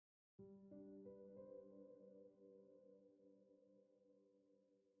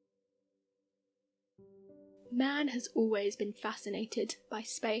Man has always been fascinated by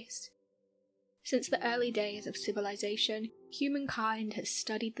space. Since the early days of civilization, humankind has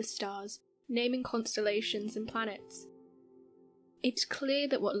studied the stars, naming constellations and planets. It's clear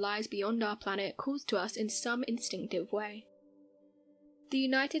that what lies beyond our planet calls to us in some instinctive way. The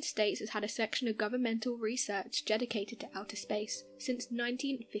United States has had a section of governmental research dedicated to outer space since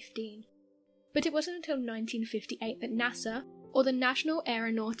 1915. But it wasn't until 1958 that NASA, or the National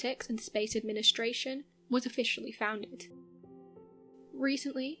Aeronautics and Space Administration, was officially founded.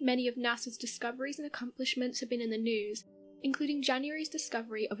 Recently, many of NASA's discoveries and accomplishments have been in the news, including January's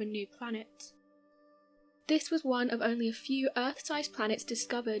discovery of a new planet. This was one of only a few Earth-sized planets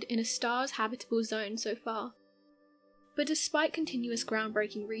discovered in a star's habitable zone so far. But despite continuous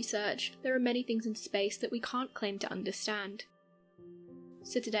groundbreaking research, there are many things in space that we can't claim to understand.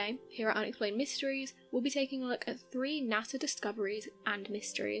 So today, here at Unexplained Mysteries, we'll be taking a look at 3 NASA discoveries and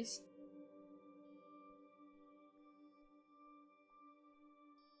mysteries.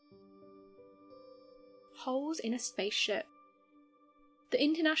 Holes in a spaceship. The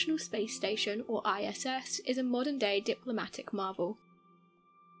International Space Station, or ISS, is a modern-day diplomatic marvel.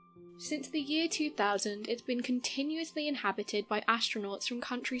 Since the year 2000, it's been continuously inhabited by astronauts from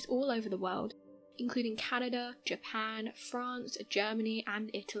countries all over the world, including Canada, Japan, France, Germany, and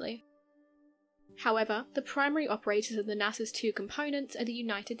Italy. However, the primary operators of the NASA's 2 components are the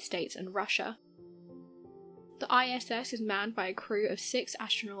United States and Russia. The ISS is manned by a crew of 6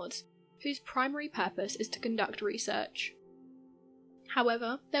 astronauts, whose primary purpose is to conduct research.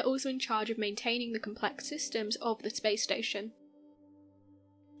 However, they're also in charge of maintaining the complex systems of the space station.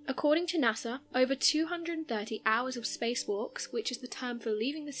 According to NASA, over 230 hours of spacewalks, which is the term for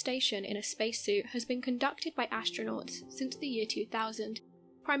leaving the station in a spacesuit, has been conducted by astronauts since the year 2000,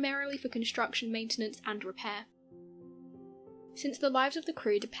 primarily for construction, maintenance, and repair. Since the lives of the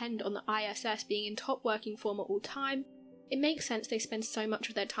crew depend on the ISS being in top working form at all time, it makes sense they spend so much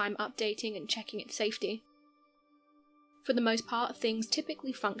of their time updating and checking its safety. For the most part, things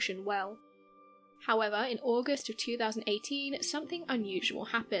typically function well. However, in August of 2018, something unusual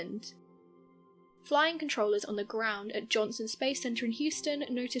happened. Flying controllers on the ground at Johnson Space Center in Houston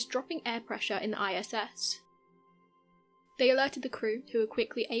noticed dropping air pressure in the ISS. They alerted the crew, who were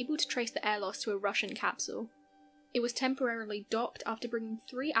quickly able to trace the air loss to a Russian capsule. It was temporarily docked after bringing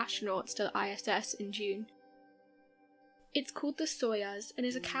 3 astronauts to the ISS in June. It's called the Soyuz and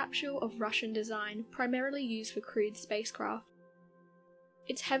is a capsule of Russian design, primarily used for crewed spacecraft.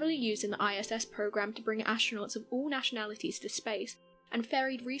 It's heavily used in the ISS program to bring astronauts of all nationalities to space, and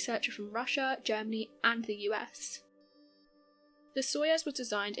ferried researchers from Russia, Germany, and the US. The Soyuz was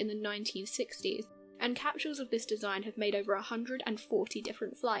designed in the 1960s, and capsules of this design have made over 140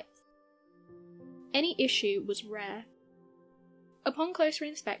 different flights. Any issue was rare. Upon closer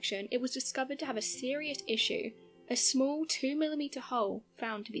inspection, it was discovered to have a serious issue, a small 2mm hole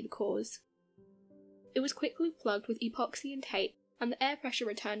found to be the cause. It was quickly plugged with epoxy and tape, and the air pressure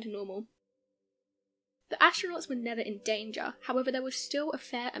returned to normal. The astronauts were never in danger, however there was still a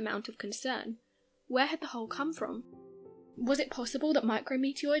fair amount of concern. Where had the hole come from? Was it possible that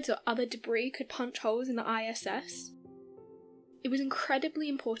micrometeoroids or other debris could punch holes in the ISS? It was incredibly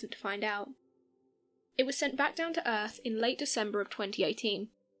important to find out. It was sent back down to Earth in late December of 2018.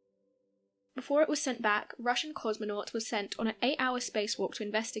 Before it was sent back, Russian cosmonauts were sent on an 8-hour spacewalk to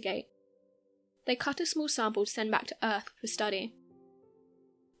investigate. They cut a small sample to send back to Earth for study.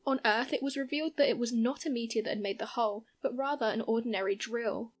 On Earth, it was revealed that it was not a meteor that had made the hole, but rather an ordinary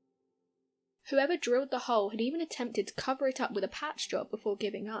drill. Whoever drilled the hole had even attempted to cover it up with a patch job before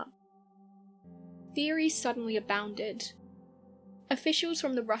giving up. Theories suddenly abounded. Officials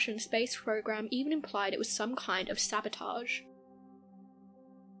from the Russian space program even implied it was some kind of sabotage.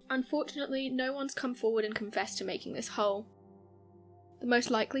 Unfortunately, no one's come forward and confessed to making this hole. The most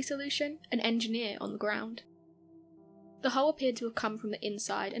likely solution? An engineer on the ground. The hole appeared to have come from the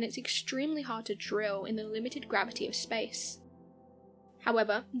inside, and it's extremely hard to drill in the limited gravity of space.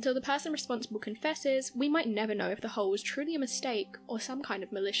 However, until the person responsible confesses, we might never know if the hole was truly a mistake or some kind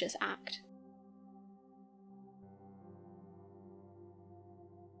of malicious act.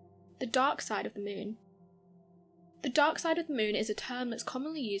 The dark side of the moon. The dark side of the moon is a term that's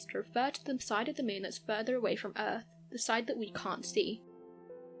commonly used to refer to the side of the moon that's further away from Earth, the side that we can't see.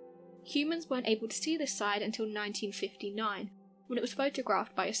 Humans weren't able to see this side until 1959, when it was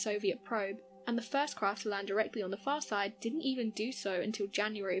photographed by a Soviet probe, and the first craft to land directly on the far side didn't even do so until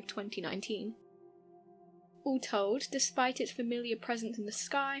January of 2019. All told, despite its familiar presence in the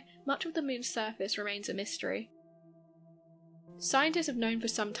sky, much of the moon's surface remains a mystery. Scientists have known for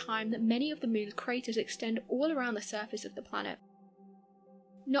some time that many of the moon's craters extend all around the surface of the planet.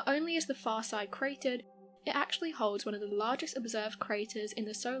 Not only is the far side cratered, it actually holds one of the largest observed craters in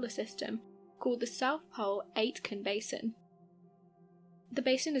the solar system, called the South Pole Aitken Basin. The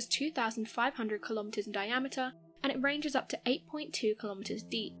basin is 2,500 kilometers in diameter, and it ranges up to 8.2 kilometers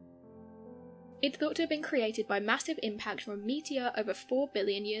deep. It's thought to have been created by massive impact from a meteor over 4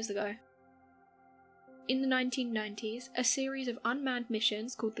 billion years ago. In the 1990s, a series of unmanned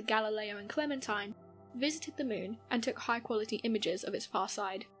missions called the Galileo and Clementine visited the moon and took high-quality images of its far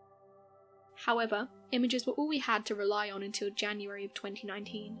side. However, images were all we had to rely on until January of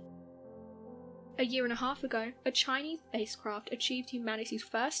 2019. A year and a half ago, a Chinese spacecraft achieved humanity's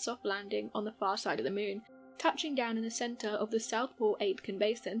first soft landing on the far side of the moon, touching down in the centre of the South Pole Aitken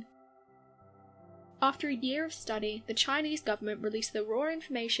Basin. After a year of study, the Chinese government released the raw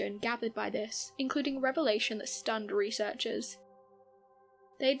information gathered by this, including a revelation that stunned researchers.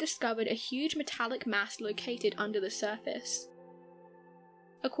 They had discovered a huge metallic mass located under the surface.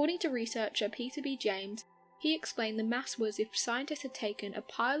 According to researcher Peter B. James, he explained the mass was if scientists had taken a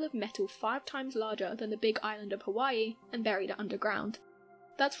pile of metal 5 times larger than the big island of Hawaii and buried it underground.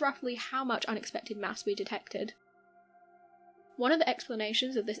 That's roughly how much unexpected mass we detected. One of the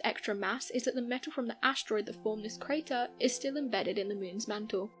explanations of this extra mass is that the metal from the asteroid that formed this crater is still embedded in the moon's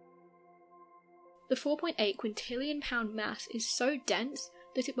mantle. The 4.8 quintillion pound mass is so dense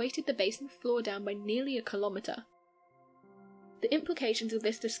that it weighted the basin floor down by nearly a kilometre. The implications of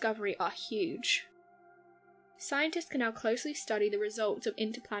this discovery are huge. Scientists can now closely study the results of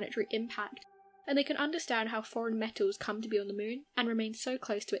interplanetary impact, and they can understand how foreign metals come to be on the moon and remain so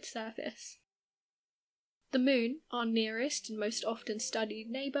close to its surface. The moon, our nearest and most often studied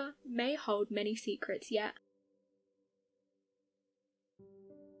neighbour, may hold many secrets yet.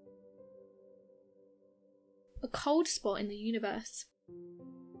 A cold spot in the universe.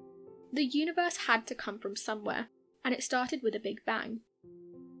 The universe had to come from somewhere, and it started with a big bang.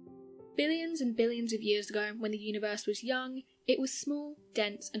 Billions and billions of years ago, when the universe was young, it was small,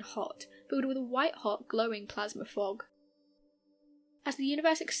 dense and hot, filled with a white-hot, glowing plasma fog. As the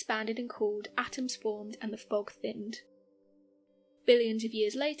universe expanded and cooled, atoms formed and the fog thinned. Billions of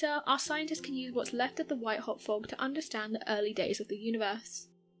years later, our scientists can use what's left of the white-hot fog to understand the early days of the universe.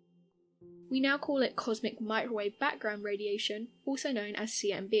 We now call it cosmic microwave background radiation, also known as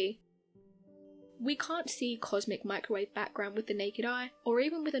CMB. We can't see cosmic microwave background with the naked eye, or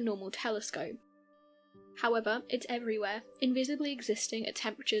even with a normal telescope. However, it's everywhere, invisibly existing at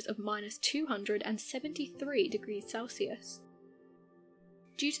temperatures of -273 degrees Celsius.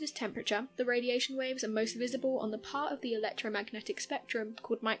 Due to this temperature, the radiation waves are most visible on the part of the electromagnetic spectrum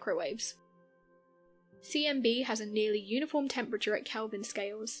called microwaves. CMB has a nearly uniform temperature at Kelvin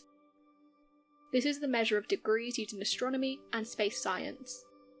scales. This is the measure of degrees used in astronomy and space science.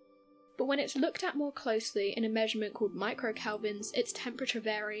 But when it's looked at more closely in a measurement called microkelvins, its temperature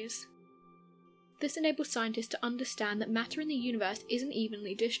varies. This enables scientists to understand that matter in the universe isn't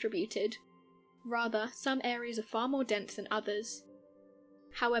evenly distributed. Rather, some areas are far more dense than others.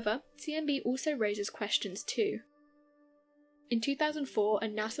 However, CMB also raises questions too. In 2004, a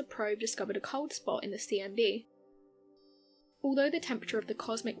NASA probe discovered a cold spot in the CMB. Although the temperature of the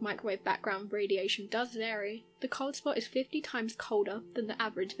cosmic microwave background radiation does vary, the cold spot is 50 times colder than the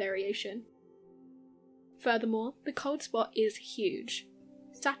average variation. Furthermore, the cold spot is huge.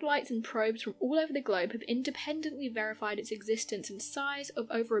 Satellites and probes from all over the globe have independently verified its existence and size of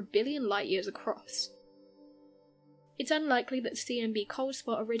over 1 billion light-years across. It's unlikely that the CMB cold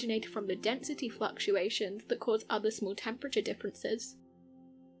spot originated from the density fluctuations that cause other small temperature differences.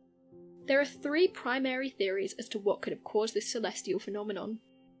 There are 3 primary theories as to what could have caused this celestial phenomenon.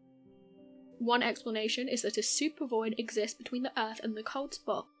 One explanation is that a supervoid exists between the Earth and the cold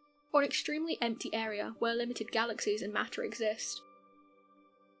spot, or an extremely empty area where limited galaxies and matter exist.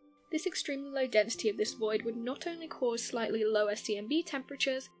 This extremely low density of this void would not only cause slightly lower CMB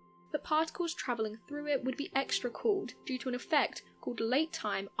temperatures, but particles travelling through it would be extra cooled due to an effect called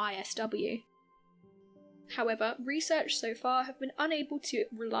late-time ISW. However, research so far have been unable to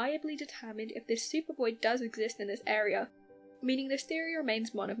reliably determine if this supervoid does exist in this area, meaning this theory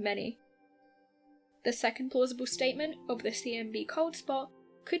remains one of many. The second plausible statement of the CMB cold spot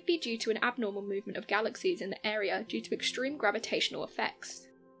could be due to an abnormal movement of galaxies in the area due to extreme gravitational effects.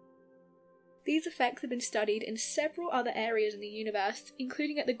 These effects have been studied in several other areas in the universe,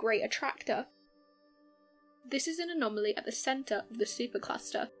 including at the Great Attractor. This is an anomaly at the centre of the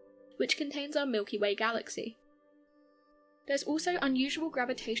supercluster, which contains our Milky Way galaxy. There's also unusual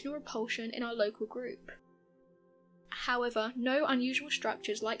gravitational repulsion in our local group. However, no unusual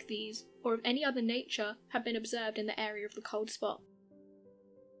structures like these, or of any other nature, have been observed in the area of the cold spot.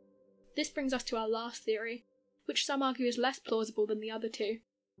 This brings us to our last theory, which some argue is less plausible than the other two.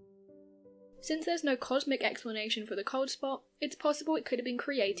 Since there's no cosmic explanation for the cold spot, it's possible it could have been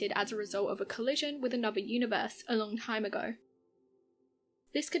created as a result of a collision with another universe a long time ago.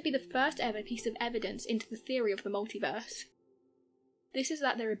 This could be the first ever piece of evidence into the theory of the multiverse. This is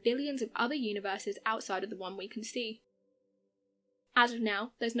that there are billions of other universes outside of the one we can see. As of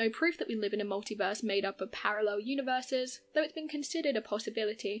now, there's no proof that we live in a multiverse made up of parallel universes, though it's been considered a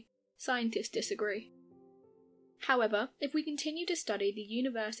possibility. Scientists disagree. However, if we continue to study the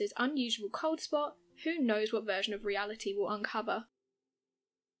universe's unusual cold spot, who knows what version of reality we'll uncover.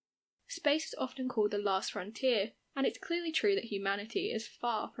 Space is often called the last frontier, and it's clearly true that humanity is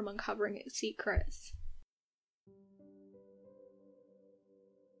far from uncovering its secrets.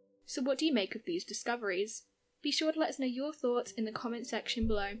 So what do you make of these discoveries? Be sure to let us know your thoughts in the comment section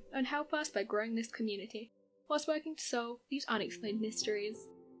below and help us by growing this community, whilst working to solve these unexplained mysteries.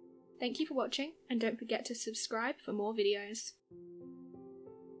 Thank you for watching, and don't forget to subscribe for more videos.